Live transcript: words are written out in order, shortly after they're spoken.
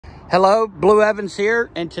Hello, Blue Evans here,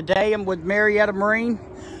 and today I'm with Marietta Marine.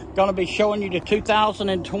 Going to be showing you the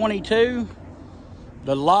 2022,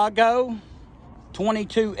 the Lago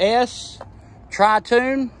 22S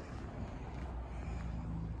Trippletoon.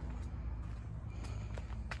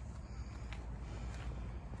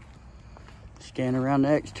 Scan around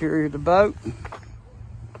the exterior of the boat.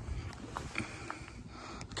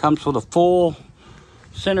 Comes with a full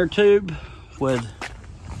center tube with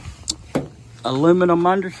aluminum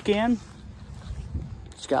underskin.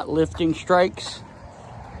 It's got lifting Strakes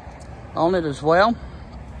on it as well.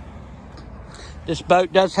 This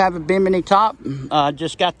boat does have a bimini top.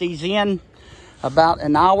 Just got these in about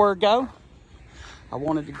an hour ago. I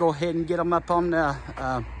wanted to go ahead and get them up on the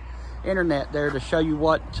internet there to show you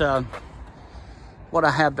what I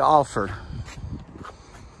have to offer.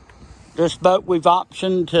 This boat we've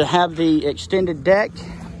optioned to have the extended deck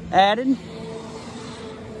added.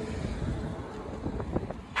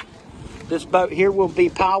 This boat here will be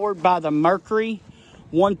powered by the Mercury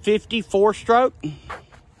 150 4-stroke.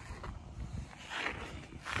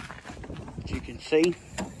 As you can see,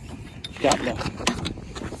 it's got the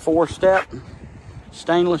 4-step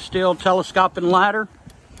stainless steel telescoping ladder.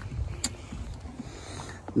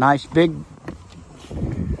 Nice big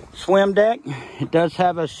swim deck. It does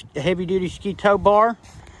have a heavy-duty ski tow bar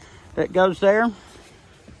that goes there.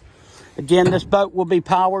 Again, this boat will be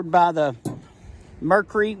powered by the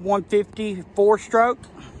Mercury 150 4-stroke.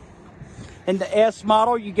 In the S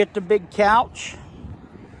model, you get the big couch.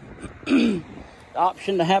 The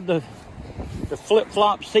option to have the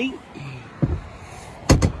flip-flop seat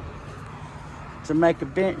to make a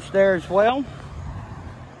bench there as well.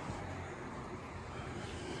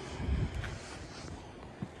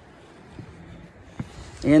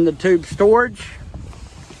 And the tube storage.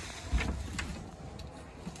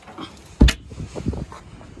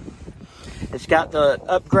 It's got the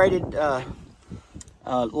upgraded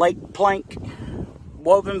lake plank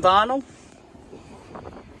woven vinyl.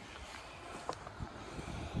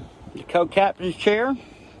 The co-captain's chair.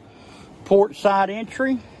 Port side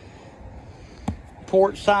entry.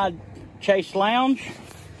 Port side chase lounge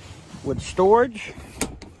with storage.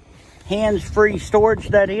 Hands-free storage,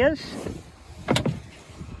 that is.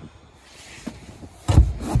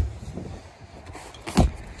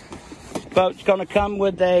 Boat's going to come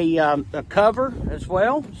with a cover as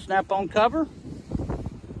well, snap-on cover.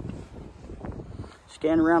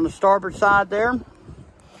 Scan around the starboard side there.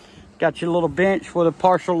 Got your little bench with a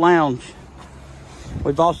partial lounge.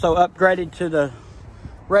 We've also upgraded to the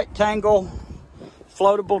rectangle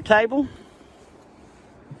floatable table.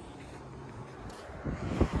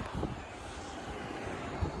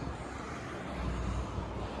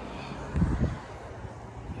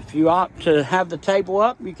 If you opt to have the table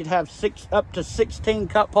up, you could have up to 16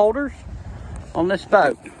 cup holders on this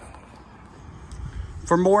boat.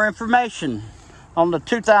 For more information on the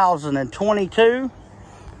 2022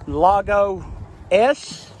 Lago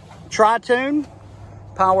S Trippletoon,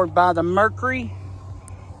 powered by the Mercury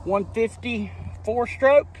 150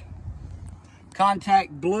 4-stroke,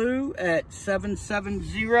 contact Blue at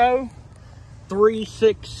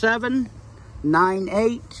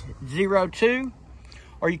 770-367-9802.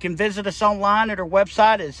 Or you can visit us online at our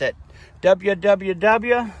website. It's at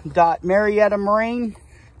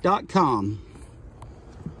www.mariettamarine.com.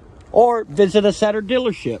 Or visit us at our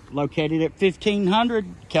dealership located at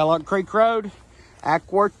 1500 Kellogg Creek Road,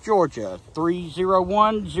 Ackworth, Georgia,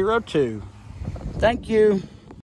 30102. Thank you.